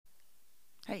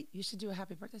Hey, you should do a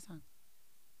happy birthday song.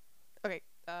 Okay.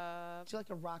 Do you like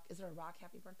a rock? Is there a rock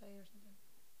happy birthday or something?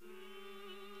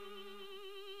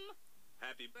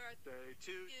 Happy birthday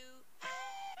to you.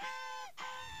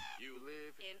 You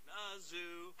live in a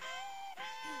zoo.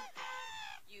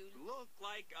 You look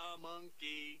like a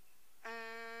monkey. And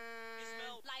you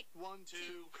smell like 1, 2.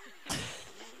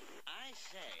 I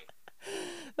say.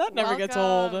 That never gets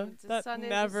old. Welcome to That Sundays with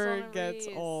never Sona gets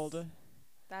Reese. old.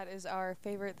 That is our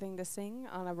favorite thing to sing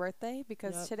on a birthday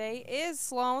because Yep. today is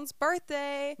Sloane's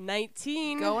birthday.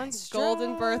 19. Going golden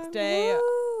strong. birthday.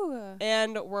 Woo.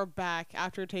 And we're back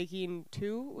after taking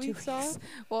 2 weeks off.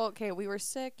 Well, okay, we were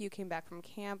sick. You came back from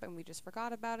camp and we just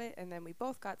forgot about it. And then we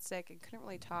both got sick and couldn't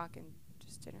really talk and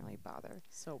just didn't really bother.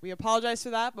 So we apologize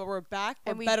for that, but we're back.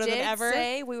 We're And we better did than ever.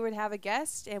 say we would have a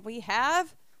guest, and we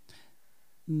have.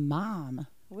 Mom.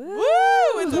 Woo! Woo!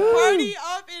 It's a party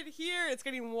up in here. It's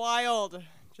getting wild.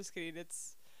 Just kidding.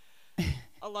 It's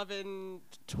 11,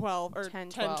 12, or 10,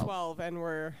 10, 12. 12, and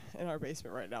we're in our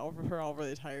basement right now. We're all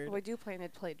really tired. We do plan to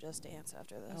play Just Dance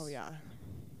after this. Oh, yeah.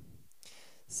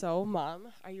 So, Mom,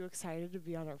 are you excited to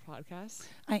be on our podcast?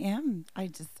 I am.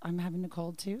 I'm having a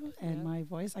cold too, and Yeah. my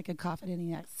voice, I could cough at any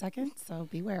next second, so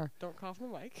beware. Don't cough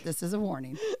in the mic. This is a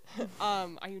warning. Are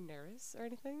you nervous or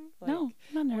anything? No,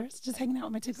 I'm not nervous. Just hanging out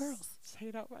with my two girls. Just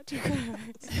hanging out with my 2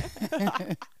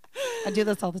 girls. I do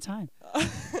this all the time.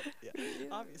 Yeah,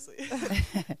 obviously.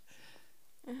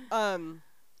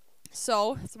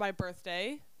 So it's my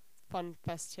birthday. Fun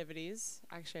festivities.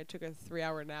 Actually, I took a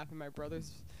 3-hour nap in my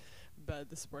brother's bed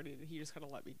this morning, and he just kind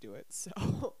of let me do it. So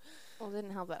Well, it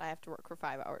didn't help that I have to work for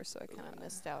 5 hours, so I kind of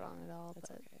missed out on it all. that's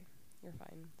But okay. You're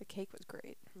fine. the cake was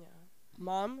great. Yeah.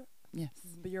 Mom, Yes.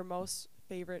 your most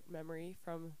favorite memory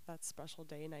from that special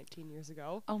day 19 years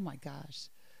ago? Oh my gosh.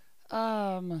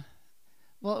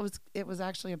 Well, it was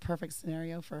actually a perfect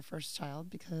scenario for a first child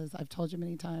because I've told you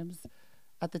many times.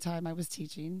 At the time, I was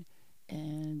teaching,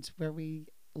 and where we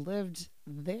lived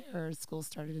there, school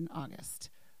started in August.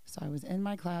 So I was in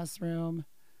my classroom,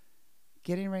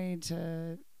 getting ready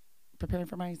to preparing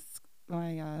for my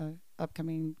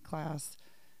upcoming class.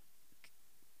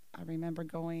 I remember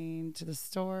going to the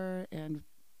store, and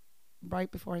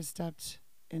right before I stepped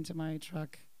into my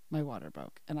truck, my water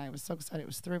broke, and I was so excited. It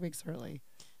was 3 weeks early.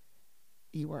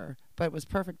 You were, but it was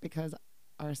perfect because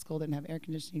our school didn't have air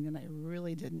conditioning, and I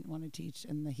really didn't want to teach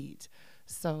in the heat.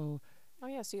 So Oh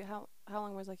yeah. So how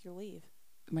long was like your leave?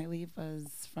 my leave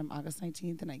was from August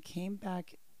 19th, and I came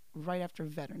back right after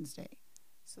Veterans Day.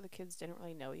 So the kids didn't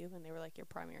really know you, and they were like your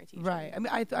primary teacher. Right. I mean,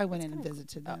 I went That's in and kinda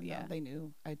visited cool. Oh, them. yeah. They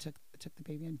knew I took the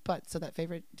baby in. But so that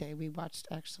favorite day, we watched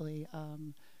actually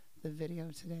the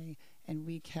video today, and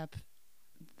we kept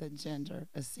the gender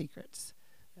a secret.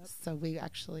 Yep. So we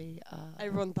actually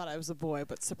Everyone thought I was a boy,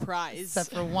 but surprise.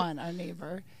 except for one, our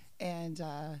neighbor, and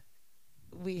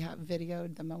we have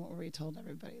videoed the moment where we told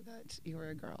everybody that you were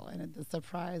a girl, and the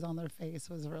surprise on their face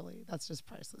was that's just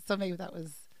priceless. So maybe that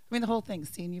was, I mean, the whole thing,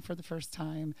 seeing you for the first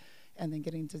time, and then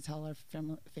getting to tell our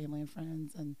family and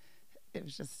friends, and it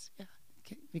was just, yeah,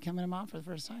 becoming a mom for the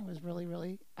first time was really,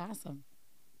 really awesome.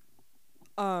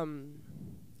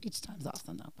 Each time's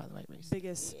awesome, though, by the way, Reese.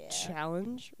 Biggest Yeah.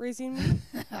 challenge raising me?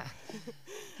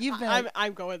 You've been.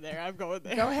 I'm going there. I'm going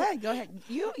there. Go ahead.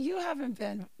 You haven't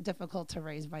been difficult to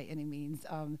raise by any means.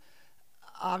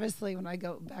 Obviously, when I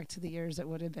go back to the years, it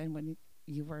would have been when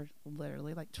you were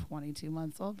literally like 22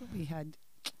 months old. But we had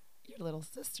your little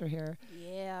sister here.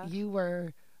 Yeah. You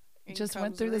were In just went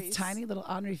comes through this Reese. tiny little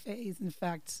Henri phase. In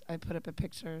fact, I put up a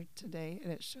picture today,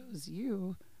 and it shows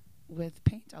you with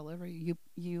paint all over you.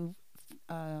 You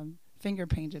finger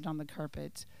painted on the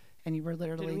carpet, and you were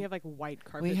literally. Didn't we have like white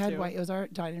carpet We had too? white. It was our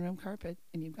dining room carpet,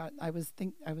 and you got. I was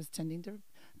tending to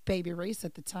baby Reese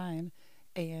at the time,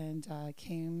 and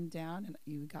came down, and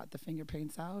you got the finger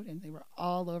paints out, and they were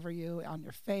all over you, on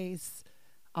your face,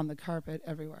 on the carpet,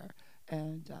 everywhere,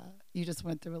 and you just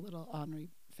went through a little Henri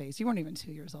phase. You weren't even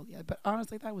 2 years old yet, but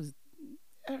honestly, that was.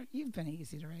 You've been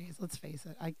easy to raise. Let's face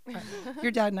it.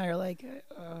 Your dad and I are like,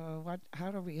 what? How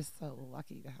are we so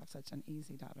lucky to have such an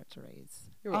easy daughter to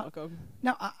raise? You're welcome.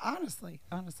 No, honestly,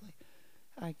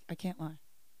 I can't lie.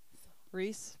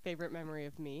 Reese, favorite memory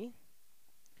of me?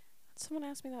 Someone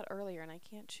asked me that earlier, and I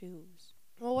can't choose.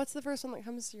 Well, what's the first one that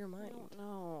comes to your I mind? don't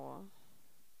know.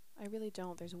 I really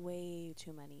don't. There's way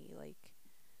too many. Like,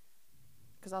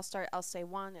 because I'll say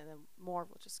one, and then more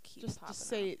will just keep Just popping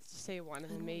say one, and I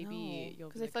then don't maybe know. you'll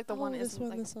 'Cause be I feel like the oh, one this isn't, one,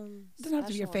 like, this one. It doesn't have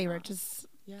to be your special favorite. enough.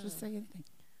 Yeah. Just say anything.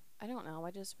 I don't know.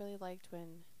 I just really liked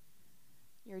when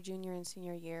your junior and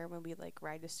senior year when we'd like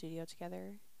ride to studio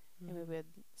together and we Mhm. would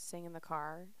sing in the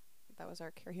car. That was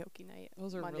our karaoke night.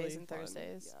 Those are Mondays really and fun.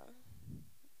 Thursdays. Yeah.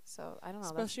 So I don't know.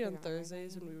 that's Especially on pretty memory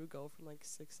Thursdays when thing. we would go from like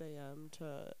 6 a.m.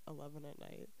 to 11 at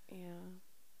night. Yeah.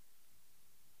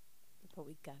 But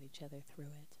we got each other through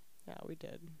it. Yeah, we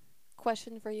did.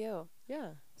 Question for you.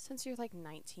 Yeah. Since you're like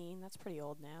 19, that's pretty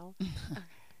old now.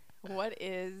 What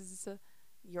is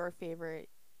your favorite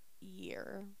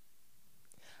year?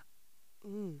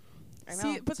 I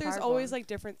See, know, but it's a there's hard always one. like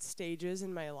different stages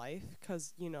in my life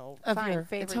because, Of Fine, your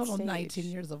favorite total stage. 19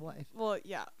 years of life. well,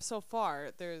 yeah, so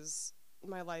far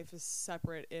my life is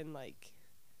separate in like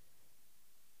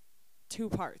 2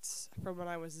 parts from when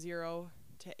I was 0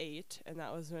 to 8, and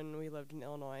that was when we lived in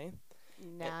Illinois.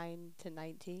 9 to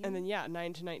 19. And then,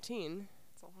 9 to 19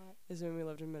 That's a lot. is when we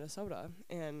lived in Minnesota.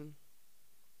 And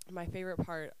my favorite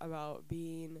part about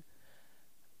being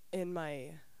in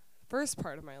my first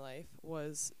part of my life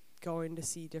was going to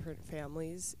see different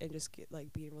families and just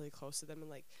being really close to them. And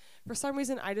like, for some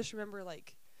reason, I just remember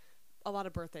like a lot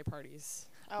of birthday parties.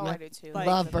 Oh, Love- I do too. like,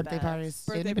 Love the birthday best. parties.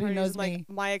 Birthday Anybody parties knows and, like me.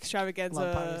 my Love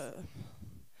extravaganza.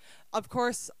 Of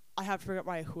course, I have to bring up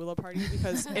my hula party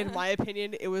because, in my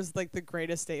opinion, it was like the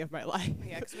greatest day of my life.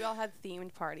 Yeah, because we all had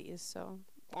themed parties, so.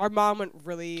 Our mom went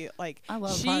really like. I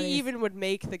love she parties. even would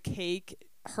make the cake.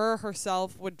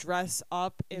 Herself would dress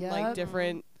up in like Yep.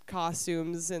 different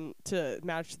costumes and to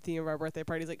match the theme of our birthday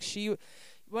parties. Like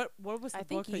what was the I book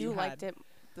think that you you liked had?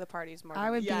 the parties more. I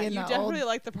than would me. be Yeah, in you the definitely old-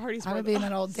 like the parties I more would be than in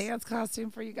an old dance costume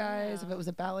for you guys if Yeah. it was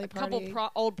a ballet a couple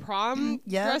party. old prom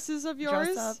Yep. dresses of Dress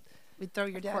yours. up. We'd throw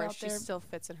your Of dad course, out she there. still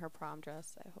fits in her prom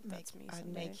dress. I hope that's me I'd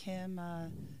someday. make him,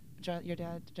 your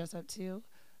dad dress up too.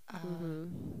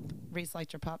 Reese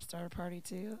liked your pop star party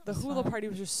too. The It was hula fun. party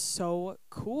was just so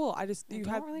cool. I you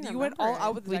don't really you went all remember out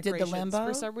it. with the We did the decorations. limbo.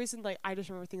 For some reason, like I just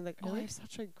remember thinking like, oh, I Really? have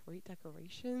such like great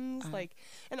decorations. Uh-huh. Like,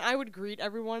 and I would greet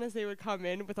everyone as they would come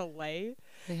in with a lay.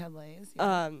 They had lays.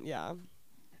 Yeah. Yeah.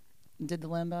 Did the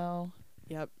limbo.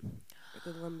 Yep.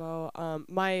 The limbo.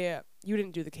 You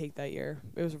didn't do the cake that year.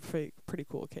 It was a pretty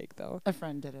cool cake though. A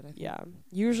friend did it. I think. Yeah.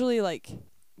 Usually like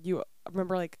you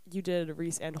remember like you did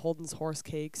Reese and Holden's horse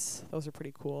cakes. Those are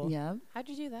pretty cool. Yeah. How'd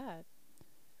you do that?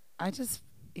 I just,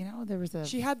 there was a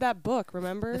She had that book,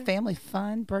 remember? the family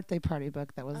fun birthday party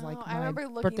book that was like I my remember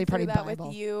looking birthday through party that Bible.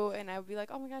 with you, and I would be like,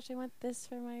 "Oh my gosh, I want this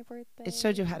for my birthday." It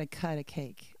showed you how to cut a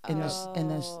cake in this Oh.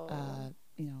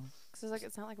 Cause it's like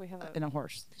it's not like we have a. in a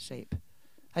horse shape.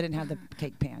 I didn't have the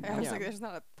cake pan. I was Yeah. like, "There's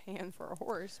not a pan for a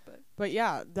horse," but But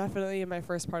yeah, definitely in my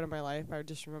first part of my life, I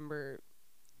just remember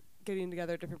getting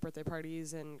together at different birthday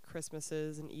parties and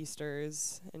Christmases and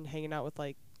Easters and hanging out with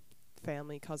like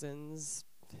family, cousins,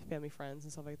 family friends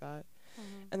and stuff like that.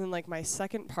 And then like my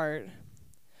second part,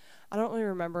 I don't really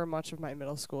remember much of my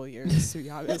middle school years, to be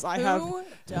honest. I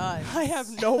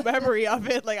have no memory of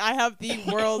it. Like I have the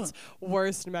world's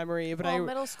worst memory, but well,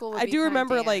 middle school. Would I be do kinda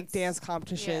remember like dance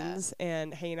competitions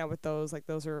and hanging out with those. Like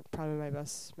those are probably my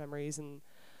best memories. And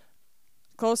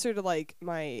closer to like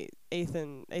my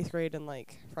eighth grade and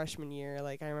like freshman year,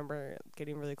 like I remember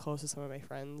getting really close to some of my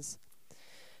friends.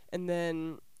 And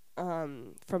then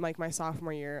from like my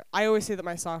sophomore year, I always say that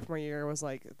my sophomore year was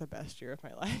like the best year of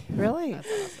my life. Really? That's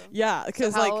awesome. Yeah,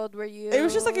 because So how like old were you? it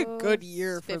was just like a good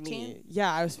year for 15? me.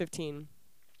 Yeah, I was 15.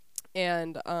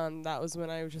 And that was when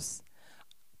I was just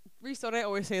Reese, what I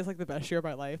always say is like the best year of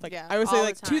my life. Like Yeah, I would say all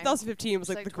like the time. 2015 was It's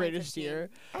like like the greatest 2015. year.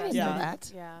 I didn't Yeah. know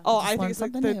that. Yeah. Oh, Just I think learned it's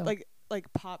like something the new.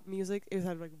 like pop music. It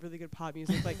had like really good pop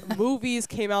music. Like movies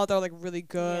came out that were like really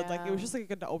good. Like it was Yeah. just like a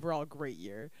good overall great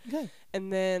year. Good.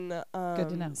 And then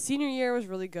to know. senior year was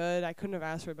really good. I couldn't have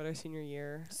asked for a better senior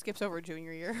year. Skips over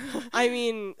junior year. I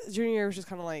mean, junior year was just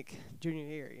kind of like junior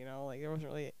year, you know, like there wasn't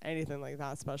really anything like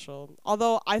that special.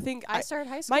 Although I think I started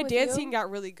high school. my with dancing you.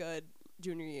 got really good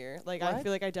junior year. Like I What?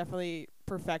 feel like I definitely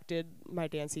perfected my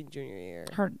dancing junior year.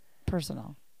 Her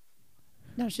personal.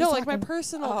 No, she's No, like my talking-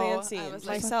 personal Oh, I dancing was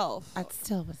like- myself. That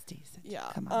still was decent.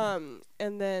 Yeah. Come on.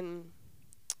 And then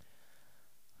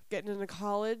getting into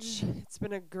college, it's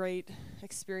been a great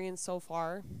experience so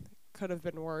far. Could have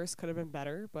been worse, could have been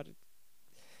better, but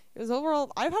it was overall.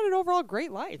 I've had an overall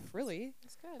great life. Really,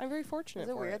 That's good. I'm very fortunate. Is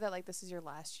it for weird it. that like this is your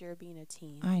last year being a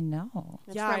teen? I know.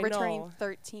 Don't Yeah, you I remember turning know.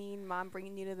 13, mom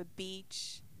bringing you to the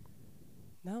beach.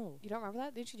 No. You don't remember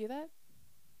that? Did you do that?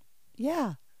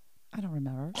 Yeah. I don't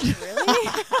remember. Really?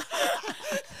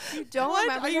 You don't What?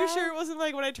 remember Are you that? sure it wasn't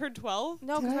like when I turned 12?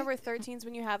 No, Did because I? remember 13's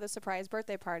when you have the surprise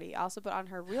birthday party. Also, but on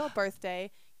her real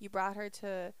birthday, you brought her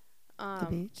to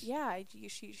beach? Yeah,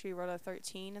 she wrote a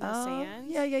 13 in the sand.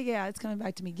 Yeah. It's coming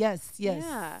back to me. Yes.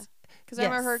 Yeah. Because I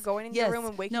remember her Yes. going into Yes. your room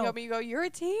and waking No. up and you go, "You're a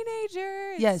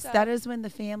teenager." and Yes, stuff. that is when the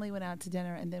family went out to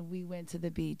dinner and then we went to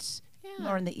the beach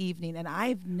Yeah. or in the evening, and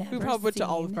I've never. We probably went to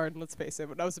Olive seen- Garden. Let's face it.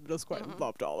 When I was in middle school, I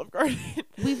loved Olive Garden.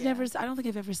 We've Yeah. never. I don't think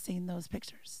I've ever seen those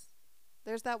pictures.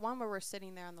 There's that one where we're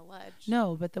sitting there on the ledge.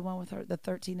 No, but the one with her, the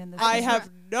 13 and the. I just have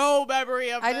no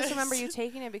memory of I this. just remember you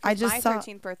taking it because just my saw-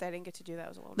 13th birthday, I didn't get to do that. I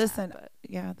was a little Listen, mad, but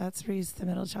yeah, that's Reese, the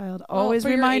middle child. Well, Always for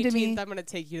your reminded 18th, me. I'm gonna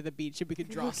take you to the beach and we could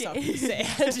draw Okay. stuff in the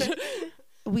sand.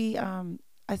 We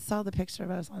I saw the picture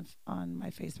of us on my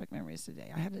Facebook memories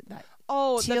today. I had that,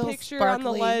 Oh, Teal the picture on the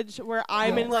sparkly. ledge where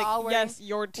I'm in We're like all wearing- yes,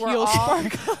 your we're teal all-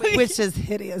 sparkly. which is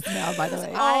hideous now, by the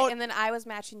way. Oh. and then I was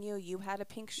matching you. You had a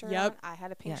pink shirt Yep. on. I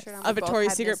had a pink Yes. shirt on. A We both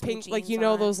Victoria's had Secret Miss Me pink, like jeans you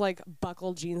know on. those like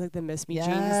buckle jeans, like the Miss Me jeans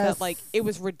that like Yes. it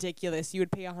was ridiculous. You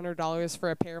would pay $100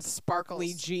 for a pair of sparkly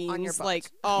Sparkles jeans. on your butt. Like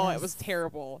oh, it Yes. was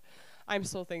terrible. I'm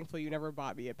so thankful you never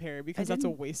bought me a pair because that's a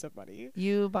didn't. waste of money.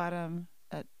 You bought them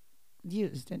at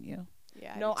used, didn't you?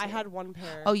 Yeah. No, did I too. had one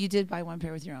pair. Oh, you did buy one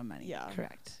pair with your own money. Yeah.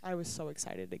 Correct. I was so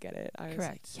excited to get it. I Correct.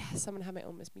 was like, yes, I'm gonna have my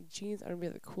own Miss Me jeans. I'm gonna be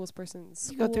the coolest person in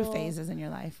school. You go through phases in your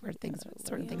life where Yeah,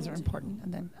 certain things are yeah. important,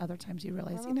 and then other times you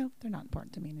realize, they're not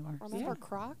important to me anymore. Remember Yeah.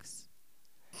 Crocs?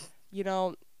 You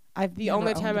know, I've the never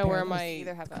only owned time a I pair wear of those. my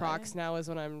Neither have I. Crocs now is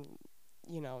when I'm,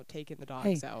 taking the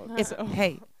dogs out. Hey, So.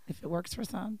 Hey, if it works for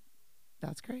some,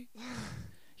 that's great.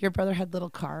 Your brother had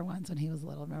little car ones when he was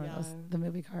little. Remember those, Yeah. the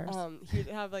movie cars? He'd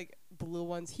have like blue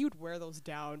ones. He would wear those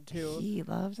down too. He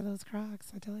loved those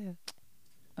Crocs, I tell you.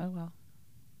 Oh well,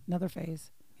 another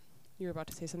phase. You were about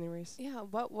to say something, Reese? Yeah.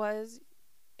 What was,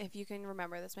 if you can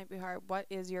remember, this might be hard. What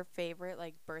is your favorite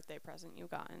like birthday present you've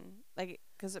gotten? Like,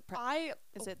 cause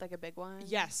is it like a big one?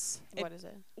 Yes. What is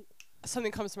it?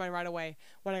 Something comes to mind right away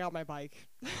when I got my bike.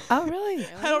 Oh really?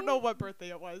 I don't know what birthday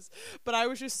it was, but I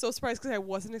was just so surprised because I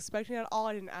wasn't expecting it at all.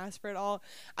 I didn't ask for it at all.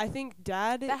 I think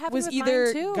Dad That happened was with mine,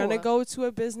 either too. gonna go to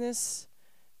a business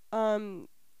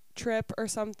trip or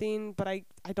something, but I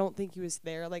don't think he was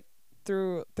there. Like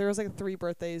there was like 3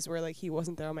 birthdays where like he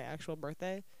wasn't there on my actual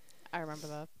birthday. I remember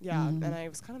that. Yeah, Mhm. and I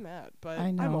was kind of mad, but I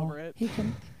know. I'm over it. He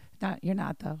can. Not you're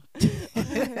not though. No,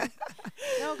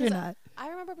 You're because not. I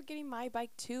remember getting my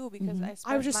bike too because Mhm. I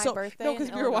spent I was just my so birthday no in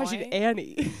because we were watching Illinois.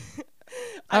 Annie.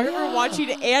 I Oh, remember yeah. watching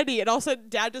Annie, and all of a sudden,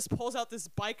 Dad just pulls out this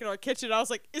bike in our kitchen. And I was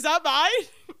like, "Is that mine?"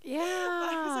 Yeah.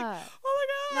 Oh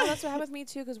my god! No, that's what happened with me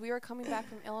too because we were coming back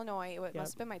from Illinois. It Yep.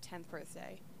 must have been my 10th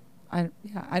birthday. I don't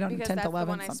Because 10th, that's 11th, the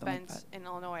one I something like spent that. in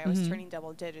Illinois. I was Mhm. turning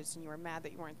double digits, and you were mad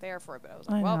that you weren't there for it. But I was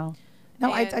I like, well, know.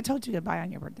 No, I and- told you goodbye on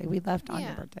your birthday. We left on your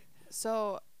Yeah. birthday.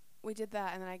 so we did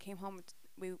that, and then I came home.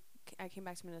 I came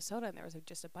back to Minnesota, and there was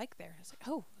just a bike there. I was like,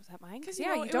 oh, was that mine? Because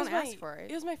yeah, you it don't was ask my- for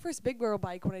it. It was my first big girl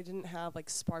bike when I didn't have like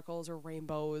sparkles or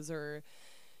rainbows or.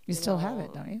 You still have it,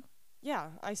 know, don't you? Yeah,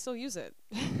 I still use it.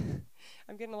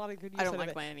 I'm getting a lot of good use I don't out like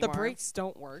of it. mine The anymore. brakes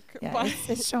don't work. Yeah, but,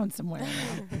 it's shown somewhere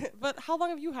now. but how long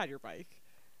have you had your bike?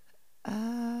 A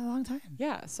long time.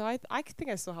 Yeah, so I think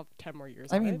I still have 10 more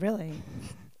years. I of mean, it. really.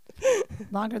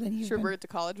 Longer than you've Should been. bring it to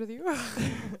college with you?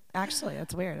 Actually,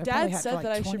 that's weird. I probably Dad had said for like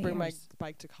that I 20 should bring my years.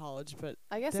 bike to college, but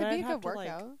I guess then it'd be I'd a have good to, like,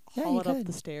 workout. Yeah, haul you it up could.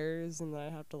 the stairs, and then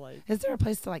I'd have to like. Is there a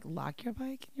place to like lock your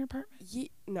bike in your apartment?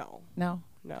 No, No.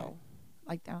 no,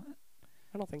 Like down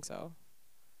I don't think so.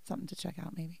 something to check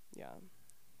out maybe. Yeah,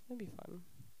 that'd be fun.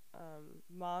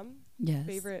 Mom, Yes.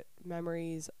 favorite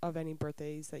memories of any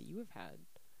birthdays that you have had?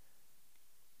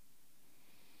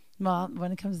 Well,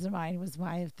 when it comes to mine, was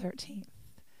my 13th.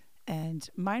 And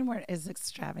mine weren't as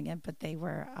extravagant, but they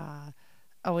were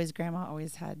always, grandma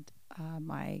always had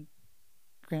my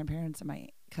grandparents and my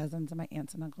cousins and my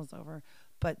aunts and uncles over.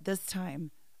 But this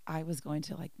time I was going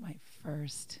to like my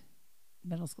first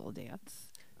middle school dance,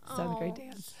 7th grade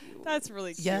dance. That's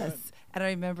really cute. Yes. And I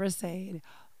remember saying,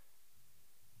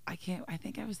 I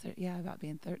think I was, about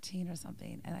being 13 or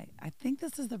something. And I think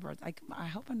this is the birth. I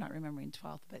hope I'm not remembering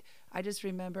 12th, but I just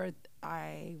remembered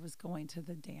I was going to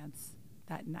the dance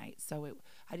that night. So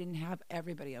I didn't have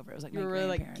everybody over. It was like You my were really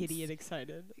like grandparents. giddy and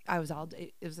excited. I was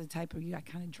it was a type of, you got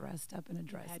kind of dressed up in a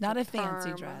dress. Had Not your a fancy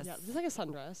perm. dress. Yeah, just like a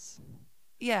sundress.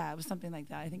 Yeah, it was something like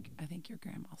that. I think your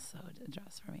grandma sewed a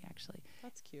dress for me, actually.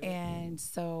 That's cute. And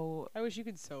so, I wish you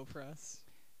could sew for us,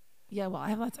 yeah, well, I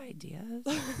have lots of ideas.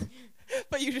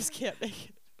 but you just can't make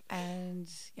it. And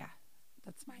yeah,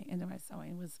 that's my end of my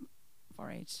sewing was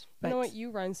 4-H. You know what?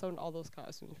 You rhinestoned all those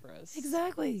costumes for us.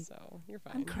 Exactly. So you're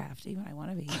fine. I'm crafty when I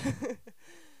want to be.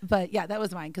 But yeah, that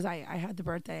was mine because I had the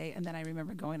birthday and then I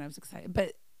remember going. I was excited,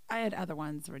 but I had other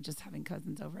ones where just having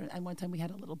cousins over. And one time we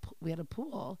had a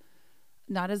pool,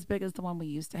 not as big as the one we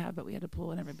used to have, but we had a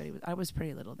pool and everybody was. I was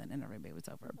pretty little then, and everybody was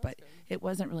over. But good. it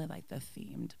wasn't really like the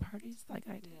themed parties like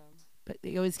I did. Yeah. But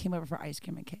they always came over for ice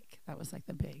cream and cake. That was like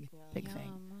the big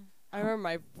thing. Yum. I remember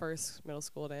my first middle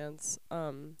school dance.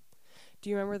 Do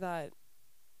you remember that?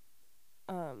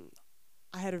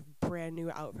 I had a brand new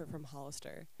outfit from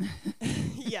Hollister.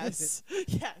 Yes.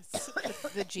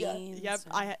 The jeans.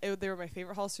 Yep. They were my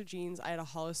favorite Hollister jeans. I had a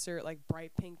Hollister like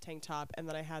bright pink tank top, and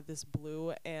then I had this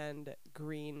blue and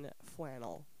green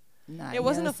flannel. Nice. It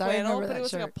wasn't a Yes, I flannel, remember but that it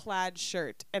was like shirt. a plaid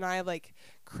shirt, and I like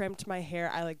crimped my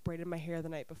hair. I like braided my hair the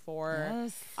night before.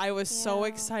 Yes. I was so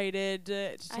Yeah. excited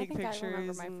to I take think pictures. I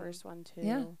remember my and- first one too.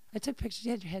 Yeah. I took pictures.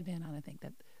 You had your headband on, I think.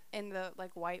 That. In the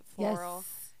like white floral.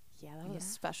 Yes. Yeah, that was Yeah. a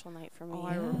special night for me. Oh,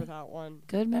 I remember that one.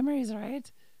 Good memories,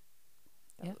 right?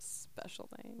 That Yep. was a special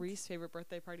night. Reese, favorite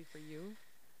birthday party for you?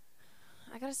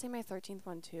 I gotta say my 13th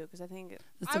one too, because I think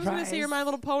The I was gonna say your My surprise.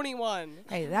 Little Pony one.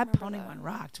 Hey, I that remember pony that. one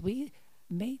rocked. We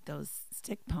made those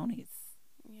stick ponies.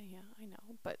 yeah, I know,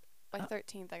 but my Uh,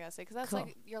 13th I gotta say, because that's cool.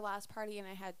 like your last party, and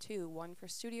I had two, one for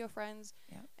studio friends,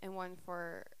 Yep. and one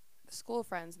for school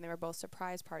friends, and they were both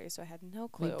surprise parties, so I had no We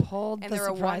clue. pulled And the they were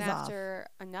one surprise off. after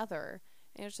another,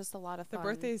 and it was just a lot of The fun.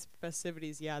 birthdays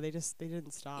festivities, yeah, they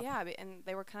didn't stop. Yeah, and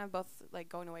they were kind of both like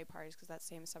going away parties, because that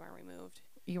same summer we moved.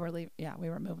 You were leaving. Yeah, we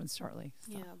were moving shortly.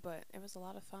 So. Yeah, but it was a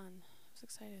lot of fun. I was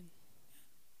excited.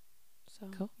 So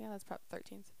Cool. yeah, that's probably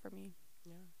 13th for me.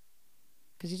 Yeah.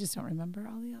 Because you just don't remember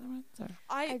all the other ones? Or?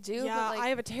 I do, but, Yeah, like, I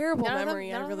have a terrible None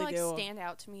memory. of them, I none really of them, do. like, stand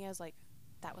out to me as like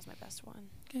that was my best one.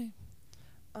 Okay.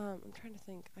 I'm trying to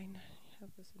think. I have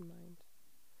this in mind.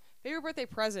 Favorite birthday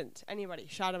present? Anybody?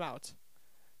 Shout them out.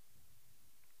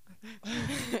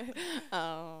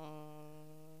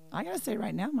 I gotta say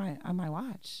right now, on my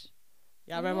watch.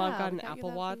 Yeah, Oh, my mom yeah, got we an got you Apple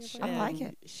that for Watch. your birthday. I like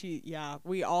and it.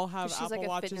 We all have 'Cause she's, Apple like, a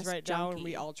Watches fitness right now, and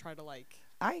we junkie. all try to like.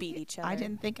 I Beat each I other.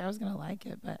 didn't think I was gonna like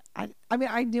it, but I mean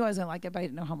I knew I was gonna like it, but I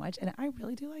didn't know how much, and I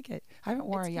really do like it. I haven't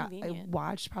worn It's a convenient.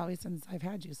 watch probably since I've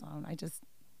had you, Sloan. I just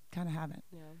kind of haven't,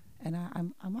 Yeah. and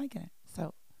I'm liking it.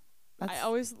 So that's I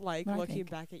always like what I looking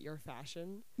think. back at your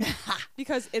fashion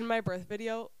because in my birth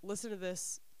video, listen to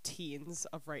this, teens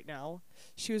of right now.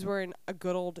 She was wearing a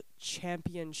good old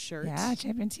Champion shirt. yeah,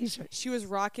 champion T-shirt. She was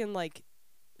rocking like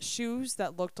shoes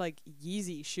that looked like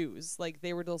Yeezy shoes. Like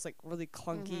they were those like really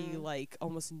clunky, Mhm. like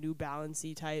almost New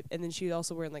Balancey type. And then she was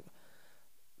also wearing like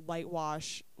light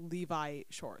wash Levi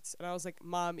shorts. And I was like,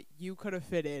 Mom, you could have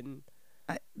fit in.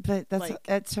 But that's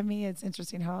Like- to me, it's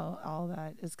interesting how all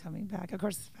that is coming back. Of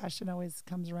course, fashion always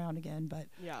comes around again, but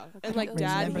Yeah. I And don't like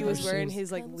Dad, remember he was those wearing shoes.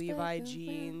 his like Comes Levi back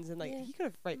jeans and like around, he could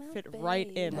have my fit right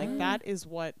in. Like baby. that is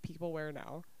what people wear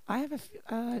now. I have a few,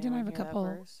 I didn't anyone have a hear that couple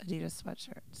verse? Adidas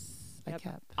sweatshirts. I Yep.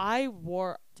 kept. I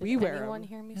wore Did we wear anyone 'em.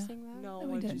 hear me Yeah. sing that? No, No,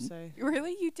 we what did you didn't. say?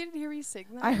 Really? You didn't hear me sing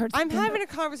that? I heard. I'm something, having a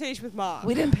conversation with Mom.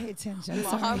 We didn't pay attention.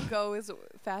 Sorry. Mom goes,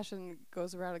 fashion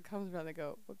goes around and comes around. They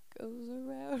go, what goes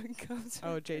around and comes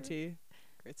Oh, around. JT.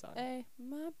 Great song. Hey,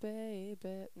 my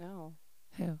baby. No,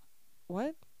 Who?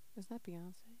 What? is that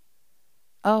Beyonce?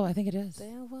 Oh, I think it is.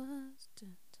 There was.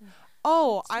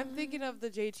 Oh, I'm thinking of the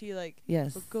JT like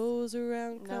Yes. what goes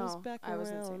around comes No, back I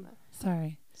wasn't saying around. that.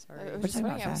 Sorry. Sorry. It We're was just talking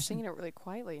funny. about I was fashion. singing it really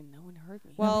quietly and no one heard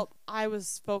me. Well, I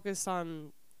was focused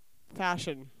on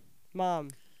fashion. Mom,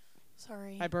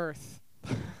 Sorry. my birth.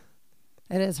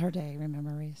 It is her day.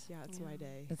 Remember, Reese? Yeah, it's my Yeah.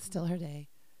 day. It's still her day.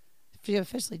 She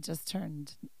officially just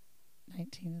turned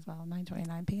 19 as well.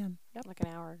 9:29 p.m. Like an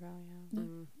hour ago, yeah. Yeah.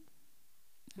 Mm.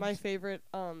 My favorite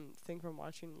thing from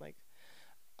watching, like,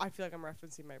 I feel like I'm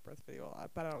referencing my birth video a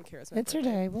lot, but I don't care. It's my It's her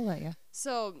birthday. day. We'll let you.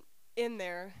 So in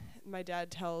there, my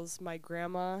dad tells my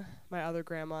grandma, my other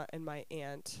grandma, and my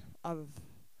aunt of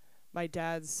my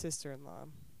dad's sister-in-law,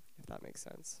 if that makes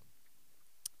sense.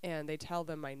 And they tell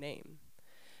them my name,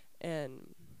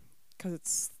 and because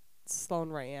it's Sloan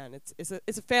Ryan, it's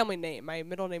a family name. My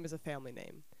middle name is a family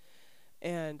name,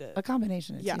 and A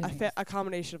combination of yeah, two names. a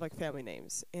combination of like family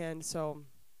names, and so,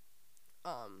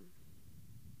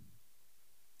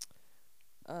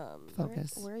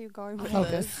 Focus. Where are you going with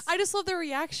Focus. this? I just love their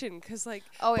reaction because like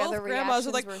Oh yeah, both the grandmas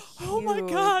are like, reactions "Oh were my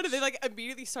god!" and they huge. like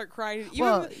immediately start crying. Even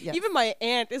Well, yes. even my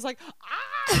aunt is like,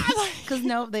 "Ah!" Like, Because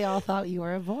no, they all thought you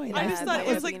were a boy. I Yeah, just and thought they it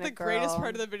were was like being the a greatest girl.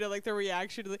 part of the video, like the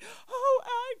reaction, like, "Oh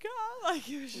my god!" Like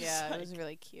it was just Yeah, like, it was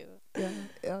really cute. yeah,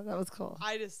 that was cool.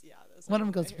 I just that was One of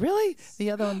them like goes, my "Really?"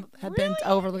 The other one had bent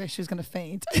Really? over, like she was gonna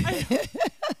faint.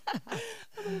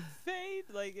 fade.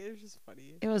 Like it was just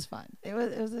funny. It was fun. It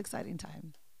was an exciting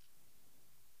time.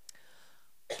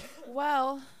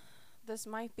 Well, this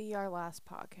might be our last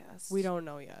podcast. We don't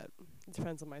know yet. It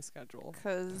depends on my schedule.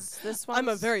 because this one. I'm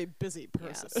a very busy Yeah,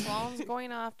 person. Sloan's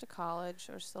going off to college,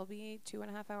 or she'll be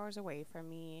 2.5 hours away from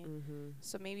me. Mm-hmm.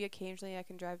 So maybe occasionally I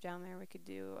can drive down there. We could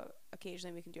do.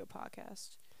 Occasionally we can do a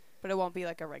podcast, but it won't be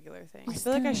like a regular thing. I Let's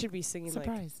feel like do I it. should be singing like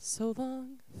Surprise. "So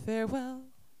long, farewell."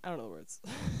 I don't know the words,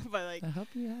 but like I hope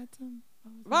you had some.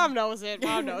 what was Mom that? knows it.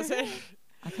 Mom knows it.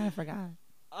 I kind of forgot.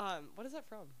 What is that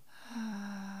from?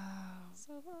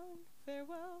 So long,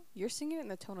 farewell. You're singing it in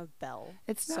the tone of Belle.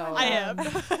 It's So- not. I am.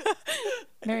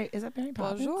 Mary, is that Mary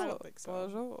Poppins? I don't think so.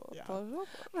 Bonjour. Yeah. Bonjour.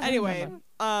 Anyway,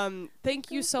 thank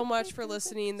you so much for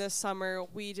listening this summer.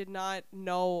 We did not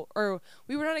know, or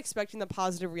we were not expecting the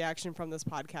positive reaction from this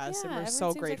podcast, and Yeah, we're everyone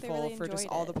so seems like they grateful really for just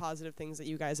enjoyed all the it. positive things that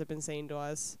you guys have been saying to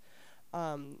us.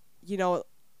 You know,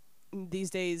 these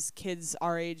days kids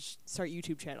our age start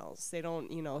YouTube channels. They don't,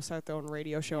 start their own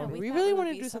radio show. Yeah, and we thought really it would want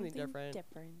to be do something different.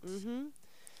 different. Yeah,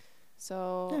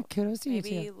 So kudos to you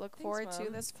maybe too. look Thanks, forward to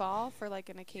Mom. this fall for like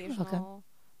an welcome. occasional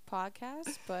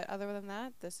podcast. But other than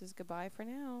that, this is goodbye for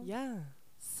now. Yeah.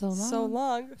 So long. So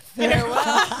long.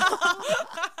 Farewell.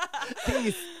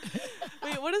 Peace.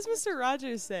 Wait, what does Mr.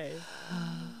 Rogers say?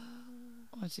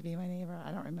 Won't you be my neighbor?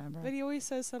 I don't remember. But he always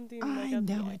says something I like at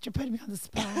the know end. it. You're putting me on the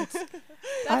spot. That's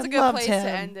I a good loved place him.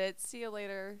 to end it. See you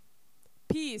later.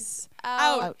 Peace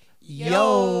Out. out.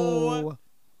 Yo.